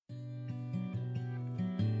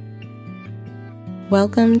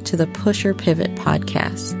Welcome to the Push or Pivot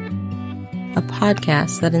podcast, a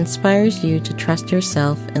podcast that inspires you to trust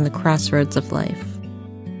yourself in the crossroads of life.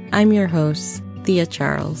 I'm your host, Thea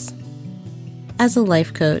Charles. As a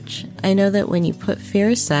life coach, I know that when you put fear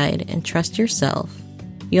aside and trust yourself,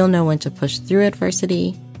 you'll know when to push through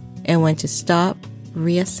adversity and when to stop,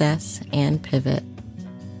 reassess, and pivot.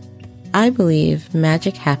 I believe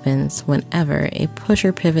magic happens whenever a push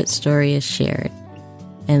or pivot story is shared.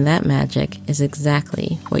 And that magic is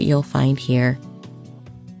exactly what you'll find here.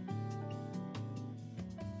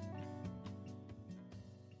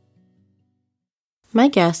 My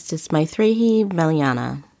guest is Maitreyi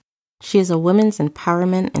Meliana. She is a women's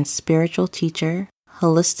empowerment and spiritual teacher,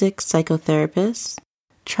 holistic psychotherapist,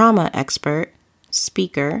 trauma expert,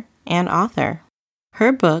 speaker, and author.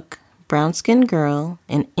 Her book, Brown Skin Girl,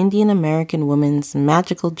 An Indian American Woman's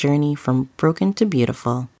Magical Journey from Broken to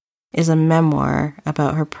Beautiful, is a memoir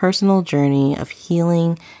about her personal journey of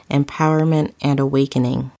healing, empowerment, and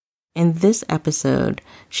awakening. In this episode,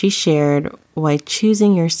 she shared why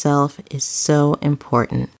choosing yourself is so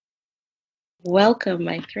important. Welcome,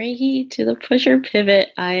 Maitreyi, to the Push or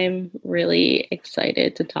Pivot. I'm really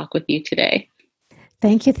excited to talk with you today.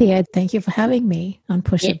 Thank you, Thea. Thank you for having me on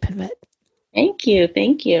Push or Pivot. Thank you.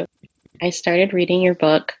 Thank you. I started reading your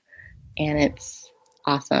book, and it's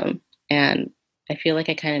awesome. And I feel like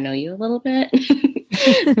I kind of know you a little bit,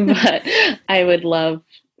 but I would love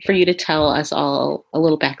for you to tell us all a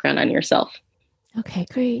little background on yourself. Okay,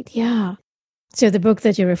 great. Yeah. So the book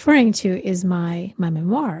that you're referring to is my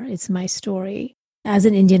memoir. It's my story as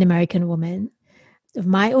an Indian American woman of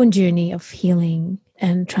my own journey of healing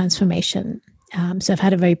and transformation. So I've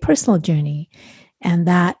had a very personal journey, and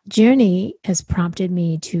that journey has prompted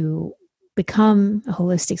me to become a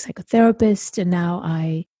holistic psychotherapist. And now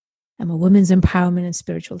I'm a women's empowerment and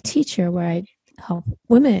spiritual teacher where I help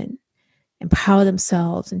women empower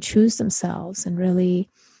themselves and choose themselves and really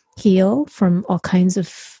heal from all kinds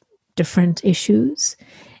of different issues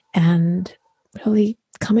and really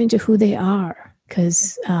come into who they are.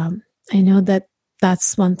 Because I know that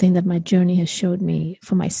that's one thing that my journey has showed me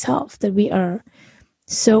for myself, that we are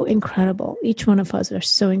so incredible. Each one of us are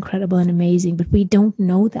so incredible and amazing, but we don't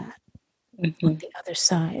know that on the other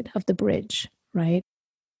side of the bridge, right?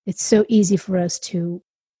 It's so easy for us to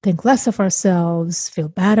think less of ourselves, feel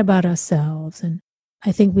bad about ourselves. And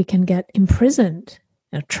I think we can get imprisoned,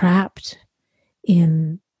 trapped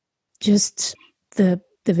in just the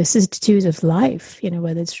vicissitudes of life,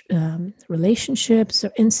 whether it's relationships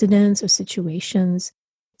or incidents or situations.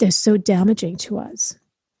 They're so damaging to us.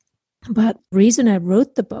 But the reason I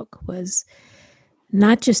wrote the book was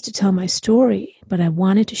not just to tell my story, but I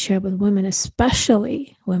wanted to share with women,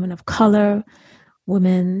 especially women of color,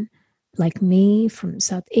 women like me from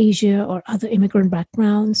South Asia or other immigrant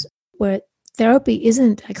backgrounds, where therapy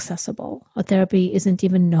isn't accessible or therapy isn't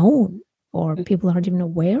even known or people aren't even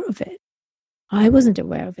aware of it. I wasn't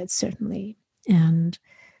aware of it, certainly. And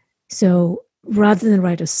so rather than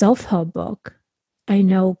write a self-help book, I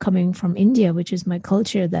know coming from India, which is my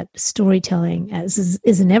culture, that storytelling, as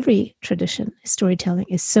is in every tradition, storytelling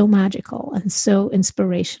is so magical and so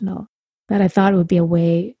inspirational that I thought it would be a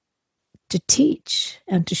way to teach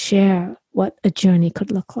and to share what a journey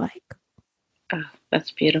could look like. Oh,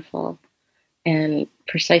 that's beautiful. And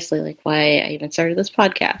precisely like why I even started this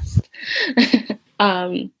podcast.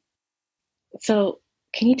 So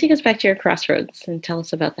can you take us back to your crossroads and tell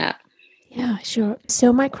us about that? Yeah, sure.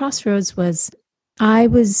 So my crossroads was, I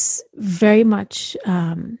was very much,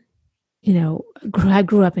 I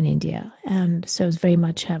grew up in India. And so I was very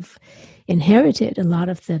much have inherited a lot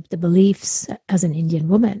of the beliefs as an Indian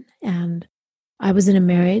woman. And I was in a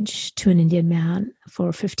marriage to an Indian man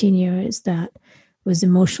for 15 years that was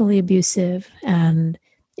emotionally abusive and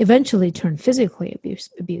eventually turned physically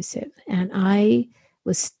abusive. And I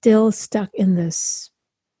was still stuck in this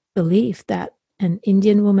belief that an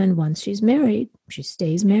Indian woman, once she's married, she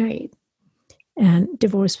stays married. And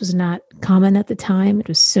divorce was not common at the time. It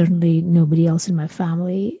was certainly nobody else in my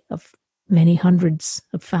family. Of many hundreds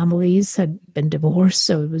of families had been divorced,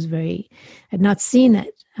 so it was I'd not seen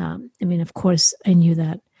it. Of course, I knew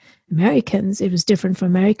that it was different for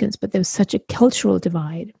Americans, but there was such a cultural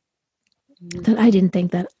divide that I didn't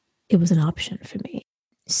think that it was an option for me.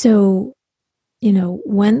 So,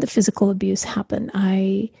 when the physical abuse happened,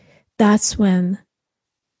 that's when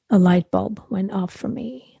a light bulb went off for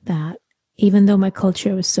me, that even though my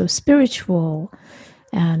culture was so spiritual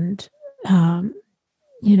and,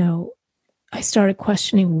 I started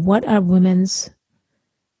questioning, what are women's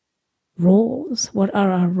roles? What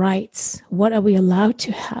are our rights? What are we allowed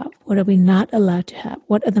to have? What are we not allowed to have?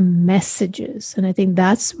 What are the messages? And I think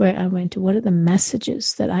that's where I went to. What are the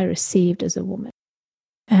messages that I received as a woman?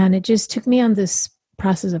 And it just took me on this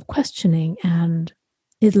process of questioning, and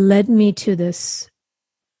it led me to this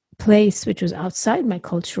place which was outside my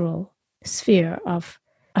cultural sphere of,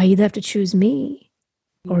 I either have to choose me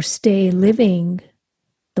or stay living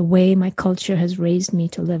the way my culture has raised me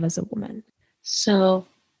to live as a woman. So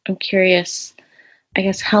I'm curious, I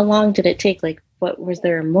guess, how long did it take? Like, what was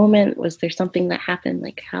there a moment? Was there something that happened?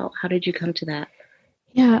 Like, how did you come to that?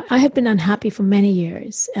 Yeah, I had been unhappy for many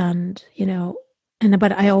years, and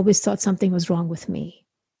but I always thought something was wrong with me.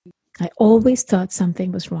 I always thought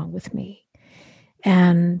something was wrong with me.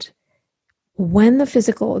 And when the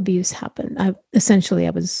physical abuse happened,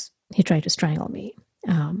 he tried to strangle me.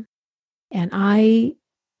 And I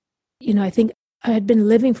think I had been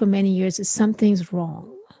living for many years as something's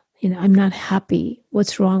wrong. I'm not happy.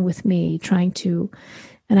 What's wrong with me?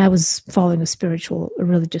 And I was following a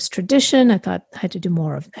religious tradition. I thought I had to do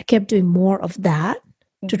more of, I kept doing more of that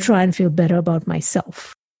to try and feel better about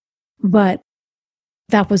myself. But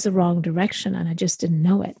that was the wrong direction, and I just didn't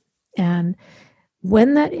know it. And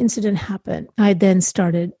when that incident happened, I then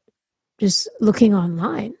started just looking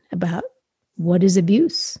online about what is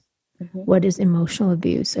abuse, what is emotional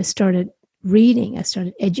abuse. I started reading, I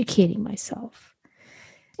started educating myself.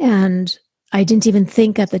 And I didn't even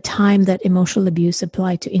think at the time that emotional abuse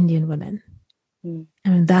applied to Indian women. I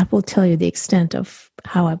mean, that will tell you the extent of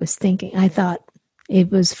how I was thinking. I thought it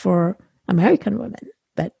was for American women,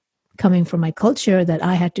 but coming from my culture, that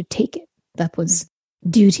I had to take it. That was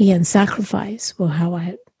duty and sacrifice, or how I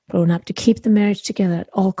had grown up to keep the marriage together at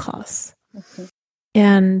all costs.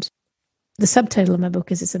 And the subtitle of my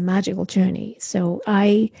book is It's a Magical Journey. So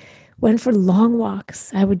I went for long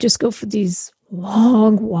walks. I would just go for these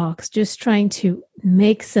long walks, just trying to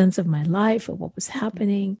make sense of my life, of what was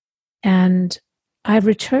happening. And I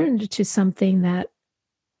returned to something that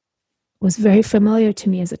was very familiar to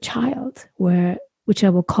me as a child, which I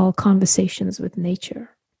will call conversations with nature.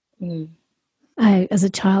 As a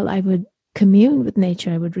child, I would commune with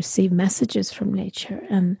nature. I would receive messages from nature.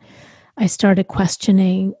 And I started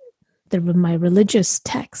questioning my religious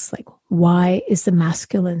texts, like, why is the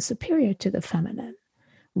masculine superior to the feminine?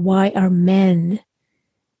 Why are men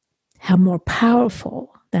more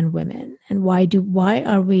powerful than women? And why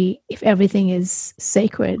are we, if everything is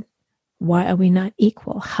sacred, why are we not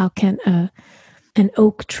equal? How can an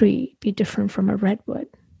oak tree be different from a redwood,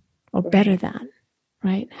 or better than,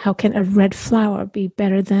 right? How can a red flower be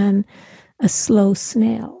better than a slow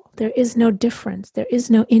snail? There is no difference. There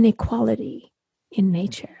is no inequality in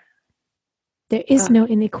nature. There is no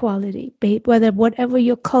inequality, whatever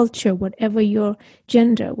your culture, whatever your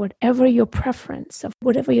gender, whatever your preference, of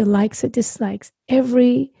whatever your likes or dislikes,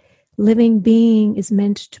 every living being is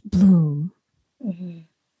meant to bloom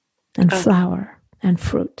and flower and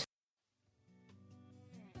fruit.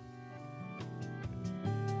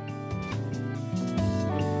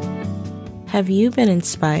 Have you been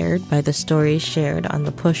inspired by the stories shared on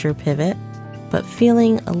the Push or Pivot, but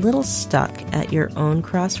feeling a little stuck at your own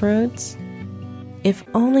crossroads? If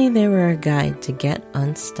only there were a guide to get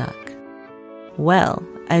unstuck. Well,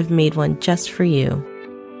 I've made one just for you.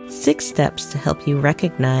 6 steps to help you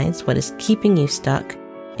recognize what is keeping you stuck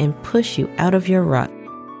and push you out of your rut.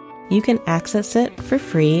 You can access it for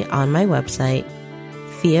free on my website,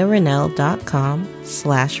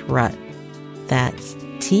 thearenel.com/rut. That's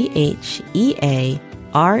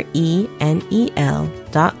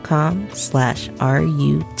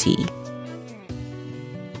TheaRenel.com/RUT.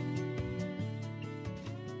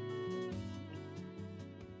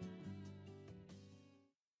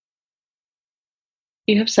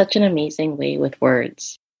 You have such an amazing way with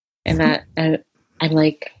words, and that I'm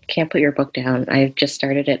like, can't put your book down. I just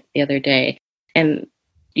started it the other day, and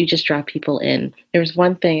you just draw people in. There was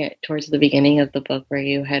one thing towards the beginning of the book where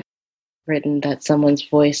you had written that someone's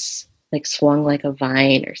voice like swung like a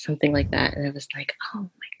vine or something like that, and I was like, oh my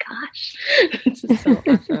gosh, this is so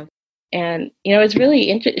awesome. And it's really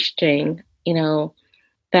interesting,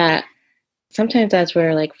 that sometimes as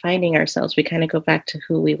we're like finding ourselves, we kind of go back to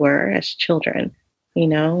who we were as children.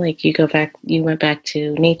 Like you went back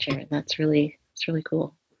to nature, and it's really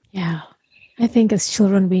cool. Yeah. I think as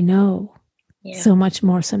children, we know so much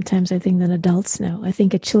more sometimes, I think, than adults know. I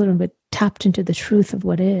think as children, we're tapped into the truth of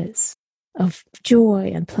what is, of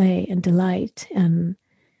joy and play and delight, and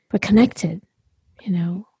we're connected,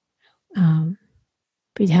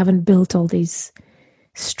 we haven't built all these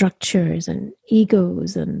structures and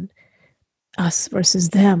egos and us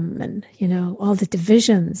versus them, and all the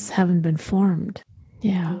divisions haven't been formed.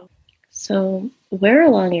 Yeah. So, where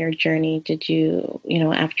along your journey did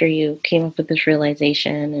after you came up with this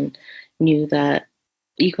realization and knew that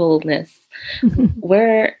equalness,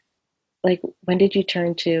 where, like, when did you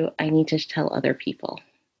turn to, I need to tell other people?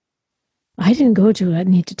 I didn't go to, I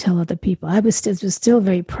need to tell other people. It was still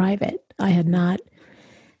very private. I had not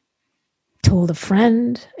told a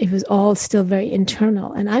friend. It was all still very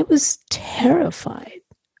internal. And I was terrified.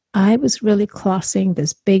 I was really crossing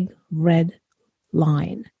this big red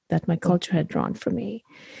line that my culture had drawn for me.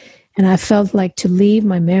 And I felt like to leave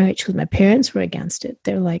my marriage, because my parents were against it.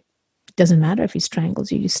 They're like, it doesn't matter if he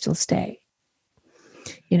strangles you, you still stay.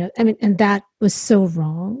 And that was so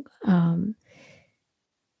wrong.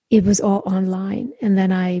 It was all online. And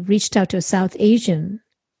then I reached out to a South Asian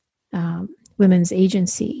women's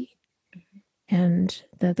agency. And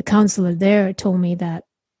the counselor there told me that,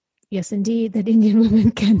 yes, indeed, that Indian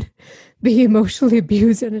women can be emotionally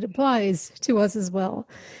abused, and it applies to us as well.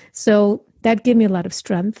 So that gave me a lot of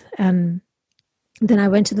strength. And then I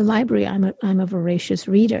went to the library. I'm a voracious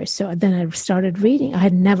reader. So then I started reading. I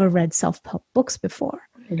had never read self-help books before.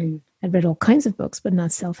 Mm-hmm. I'd read all kinds of books, but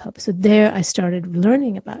not self-help. So there I started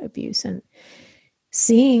learning about abuse and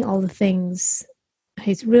seeing all the things.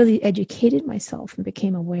 I really educated myself and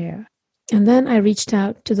became aware. And then I reached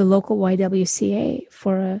out to the local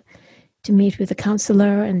YWCA to meet with a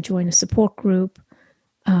counselor and join a support group.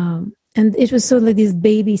 And it was sort of like these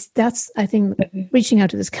babies. I think, reaching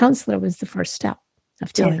out to this counselor was the first step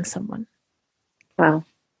of telling someone. Wow.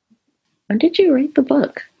 When did you write the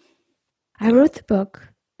book? I wrote the book.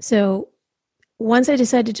 So once I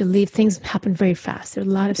decided to leave, things happened very fast. There were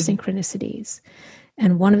a lot of synchronicities.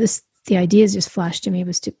 And one of the ideas just flashed to me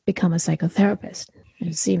was to become a psychotherapist.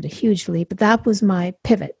 It seemed a huge leap, but that was my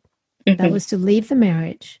pivot. That was to leave the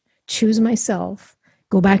marriage, choose myself,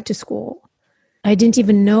 go back to school. I didn't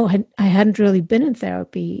even know, I hadn't really been in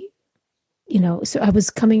therapy, so I was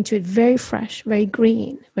coming to it very fresh, very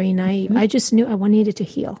green, very naive. I just knew I needed to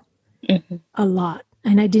heal a lot.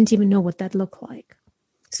 And I didn't even know what that looked like.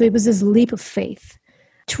 So it was this leap of faith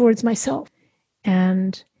towards myself.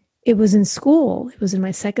 And it was in school. It was in my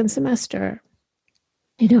second semester.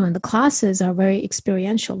 And the classes are very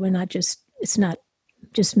experiential. It's not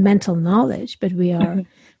just mental knowledge, but we are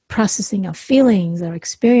processing our feelings, our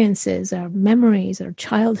experiences, our memories, our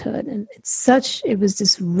childhood. And it was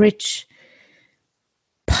this rich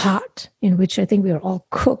pot in which I think we were all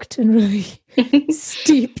cooked and really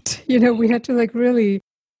steeped. We had to really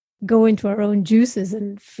go into our own juices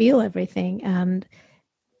and feel everything. And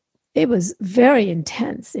it was very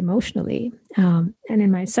intense emotionally. And in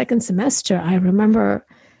my second semester, I remember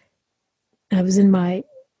I was in my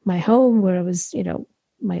home where I was,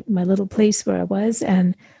 my little place where I was.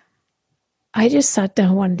 And I just sat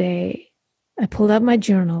down one day. I pulled out my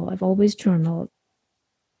journal. I've always journaled.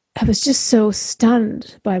 I was just so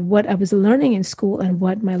stunned by what I was learning in school and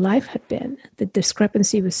what my life had been. The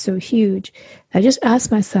discrepancy was so huge. I just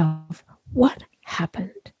asked myself, what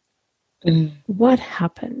happened? What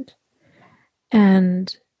happened?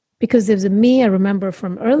 And because there's a me I remember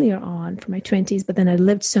from earlier on, from my 20s, but then I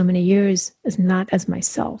lived so many years not as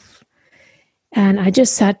myself. And I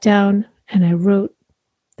just sat down and I wrote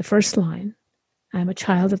the first line, I'm a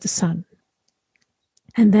child of the sun.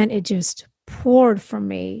 And then it just poured from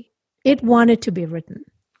me. It wanted to be written.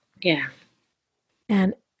 Yeah.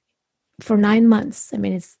 And for 9 months, and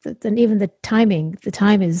even the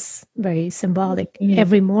time is very symbolic.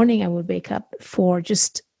 Every morning I would wake up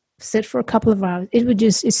just sit for a couple of hours.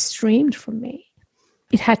 It streamed from me.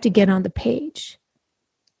 It had to get on the page.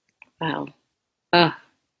 Wow. And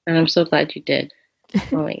I'm so glad you did.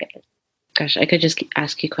 Oh my God. Gosh, I could just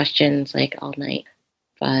ask you questions all night.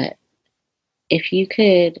 But if you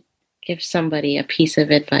could give somebody a piece of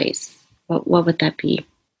advice, what would that be?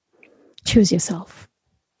 Choose yourself.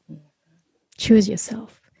 Choose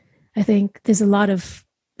yourself. I think there's a lot of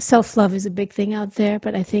self-love is a big thing out there,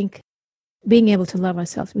 but I think being able to love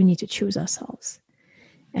ourselves, we need to choose ourselves.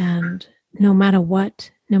 And no matter what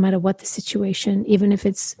the situation, even if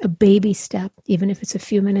it's a baby step, even if it's a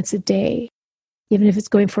few minutes a day, even if it's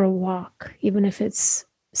going for a walk, even if it's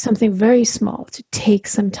something very small, to take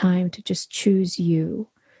some time to just choose you,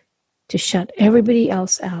 to shut everybody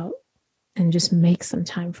else out and just make some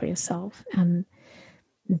time for yourself. And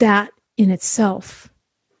that in itself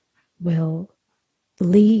will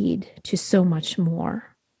lead to so much more.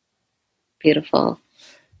 Beautiful.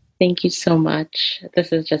 Thank you so much. This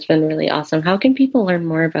has just been really awesome. How can people learn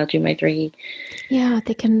more about you, Maitreyi? Yeah,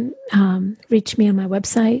 they can reach me on my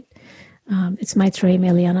website. It's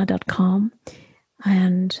maitreymeliana.com.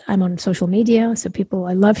 And I'm on social media. So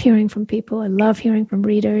I love hearing from people. I love hearing from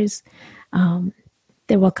readers.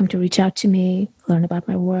 they're welcome to reach out to me, learn about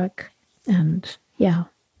my work. And yeah,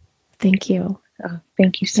 thank you. Oh,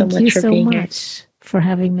 thank you so much for being here. Thank you so much for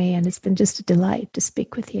having me. And it's been just a delight to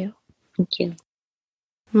speak with you. Thank you.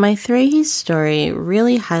 Maitreyi's story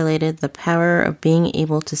really highlighted the power of being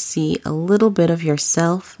able to see a little bit of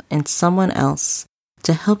yourself in someone else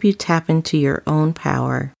to help you tap into your own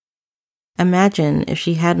power. Imagine if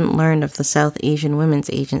she hadn't learned of the South Asian Women's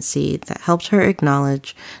Agency that helped her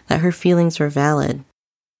acknowledge that her feelings were valid.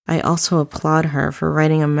 I also applaud her for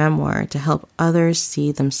writing a memoir to help others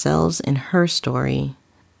see themselves in her story.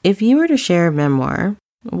 If you were to share a memoir,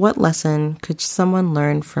 what lesson could someone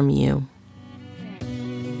learn from you?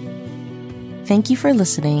 Thank you for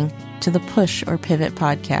listening to the Push or Pivot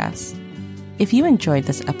podcast. If you enjoyed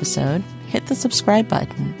this episode, hit the subscribe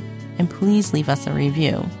button and please leave us a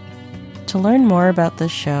review. To learn more about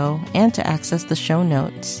this show and to access the show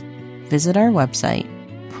notes, visit our website,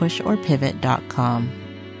 pushorpivot.com.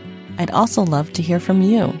 I'd also love to hear from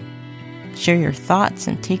you. Share your thoughts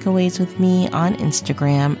and takeaways with me on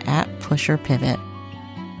Instagram @pushorpivot.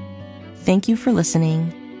 Thank you for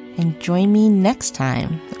listening, and join me next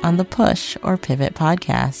time on the Push or Pivot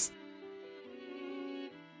podcast.